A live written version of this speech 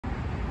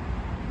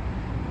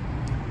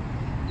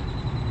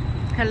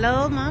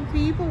Hello, my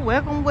people.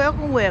 Welcome,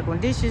 welcome,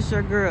 welcome. This is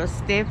your girl,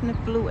 Stephanie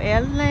Flu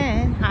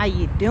Ellen. How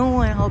you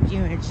doing? Hope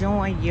you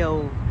enjoying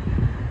your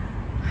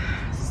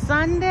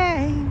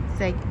Sunday.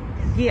 Say,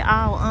 get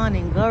all honor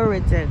and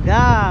glory to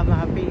God,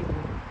 my people.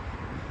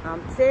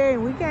 I'm telling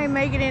you, we can't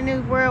make it in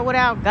this world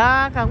without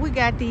God, because we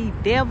got these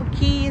devil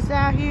kids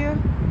out here.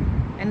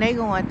 And they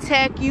gonna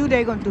attack you.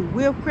 They gonna do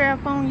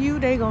witchcraft on you.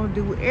 They gonna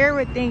do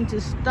everything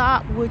to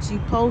stop what you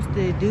supposed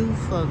to do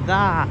for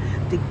God.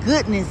 The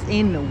goodness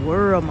in the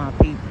world, my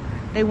people.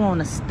 They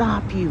wanna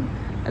stop you.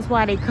 That's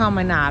why they come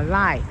in our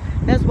life.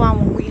 That's why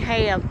when we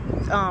have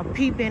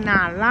people in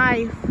our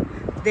life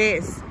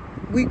that's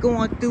we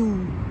going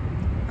through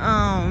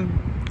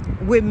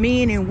with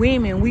men and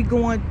women, we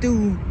going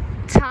through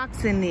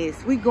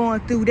toxicness. We going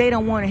through, they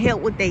don't want to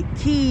help with their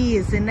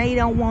kids, and they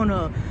don't want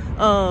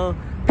to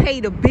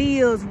pay the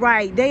bills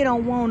right. They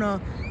don't want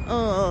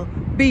to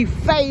be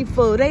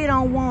faithful. They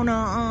don't want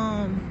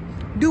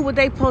to do what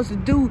they supposed to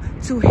do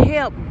to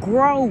help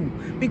grow,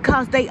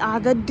 because they are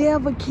the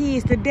devil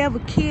kids. The devil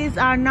kids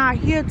are not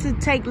here to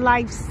take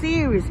life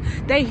serious.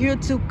 They here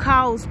to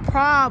cause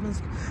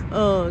problems,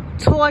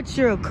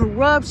 torture,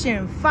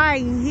 corruption,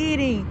 fighting,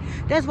 hitting.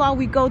 That's why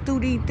we go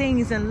through these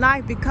things in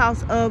life,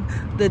 because of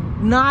the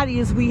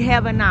naughtiness we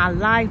have in our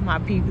life, my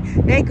people.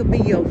 They could be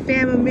your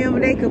family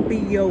member. They could be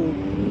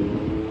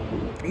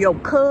your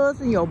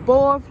cousin, your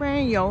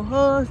boyfriend, your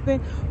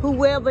husband,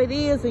 whoever it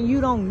is, and you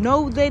don't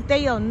know that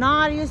they are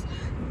naughtiest.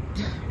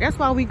 That's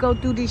why we go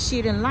through this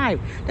shit in life.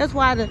 That's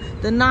why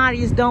the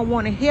naughtiest don't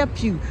want to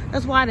help you.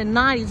 That's why the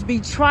naughtiest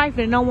be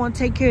trifling, don't want to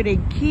take care of their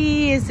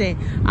kids, and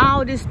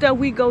all this stuff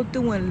we go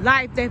through in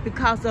life. That's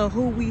because of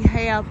who we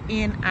have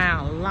in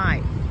our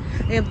life.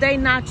 If they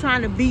not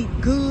trying to be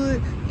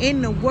good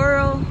in the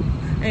world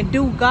and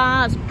do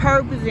God's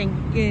purpose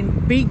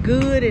and be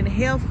good and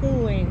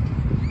helpful and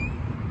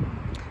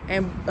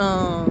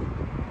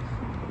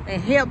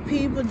help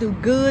people, do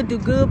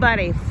good by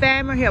their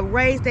family, help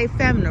raise their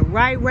family the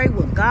right way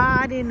with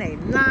God in their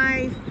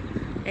life.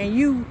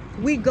 And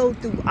we go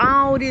through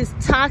all this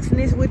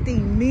toxicness with these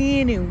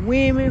men and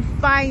women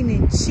fighting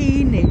and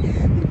cheating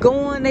and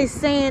going. They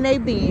saying they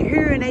being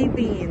here and they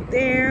being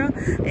there,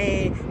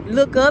 and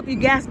look up,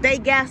 they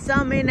got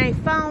something in their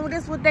phone.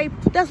 That's what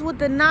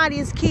the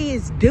naughtiest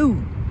kids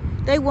do.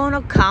 They want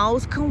to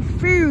cause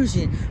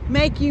confusion,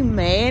 make you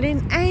mad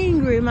and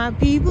angry, my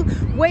people.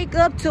 Wake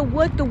up to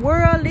what the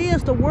world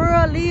is. The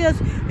world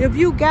is, if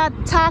you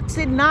got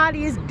toxic,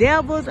 naughtiest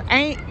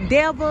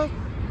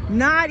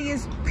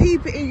naughtiest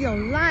people in your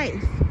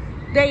life,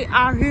 they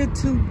are here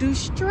to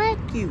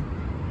distract you,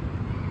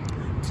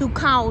 to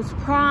cause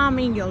problem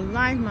in your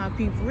life, my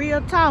people.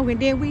 Real talk. And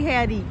then we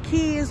had these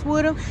kids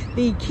with them.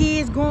 These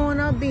kids growing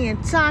up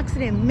being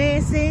toxic and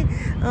messy.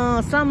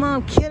 Some of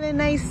them killing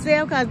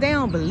themselves because they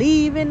don't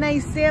believe in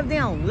themselves. They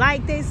don't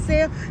like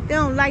themselves. They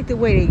don't like the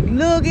way they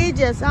look. It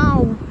just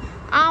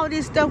all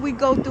this stuff we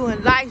go through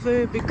in life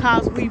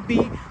because we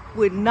be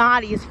with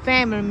naughtiest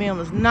family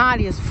members,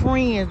 naughtiest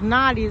friends,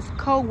 naughtiest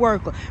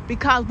co-workers.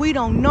 Because we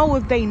don't know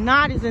if they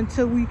naughtiest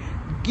until we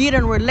get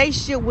in a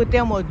relationship with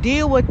them or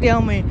deal with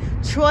them and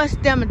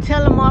trust them and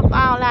tell them off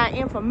all our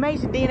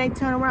information. Then they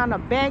turn around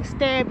and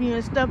backstab you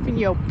and stuff in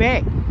your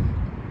back.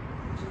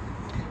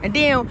 And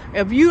then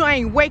if you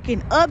ain't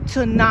waking up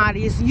to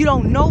naughtiness, you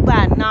don't know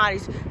about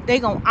naughtiness, they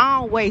gonna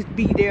always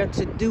be there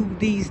to do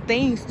these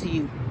things to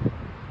you.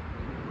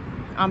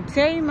 I'm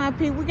telling you, my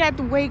people, we got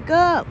to wake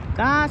up.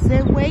 God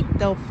said wake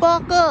the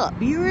fuck up.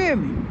 You hear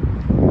me?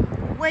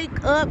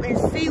 Wake up and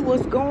see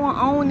what's going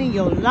on in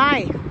your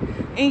life,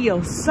 in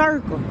your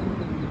circle.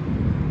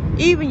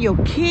 Even your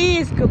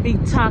kids could be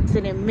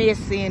toxic and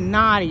messy and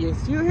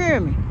naughtiest. You hear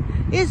me?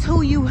 It's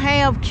who you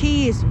have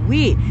kids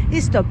with.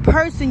 It's the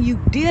person you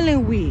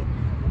dealing with.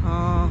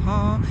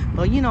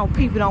 But you know,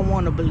 people don't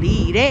want to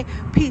believe that.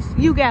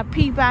 You got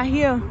people out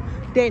here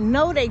that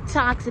know they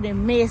toxic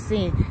and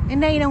messy,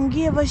 and they don't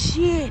give a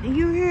shit.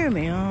 You hear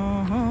me?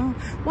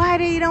 Why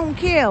they don't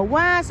care?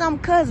 Why some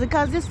cousin?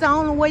 Because it's the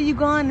only way you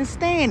gonna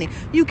understand it.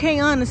 You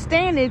can't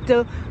understand it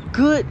the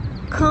good,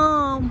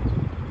 calm,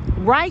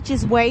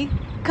 righteous way,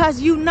 because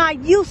you're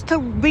not used to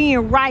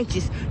being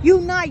righteous.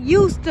 You're not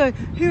used to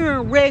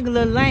hearing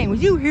regular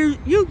language. You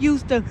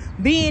used to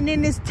being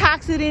in this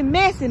toxic and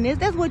messiness.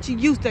 That's what you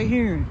used to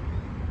hearing.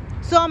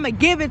 So I'm going to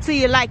give it to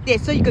you like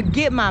that so you could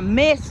get my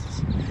message.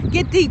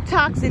 Get these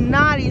toxic,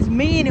 naughty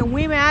men and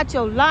women out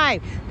your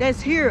life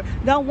that's here,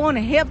 don't want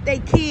to help their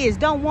kids,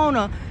 don't want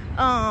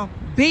to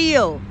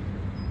build.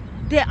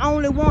 They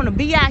only want to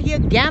be out here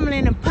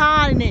gambling and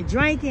partying and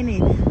drinking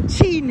and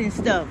cheating and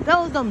stuff.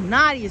 Those are the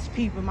naughtiest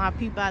people, my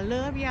people. I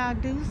love y'all.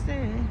 Do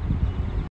say.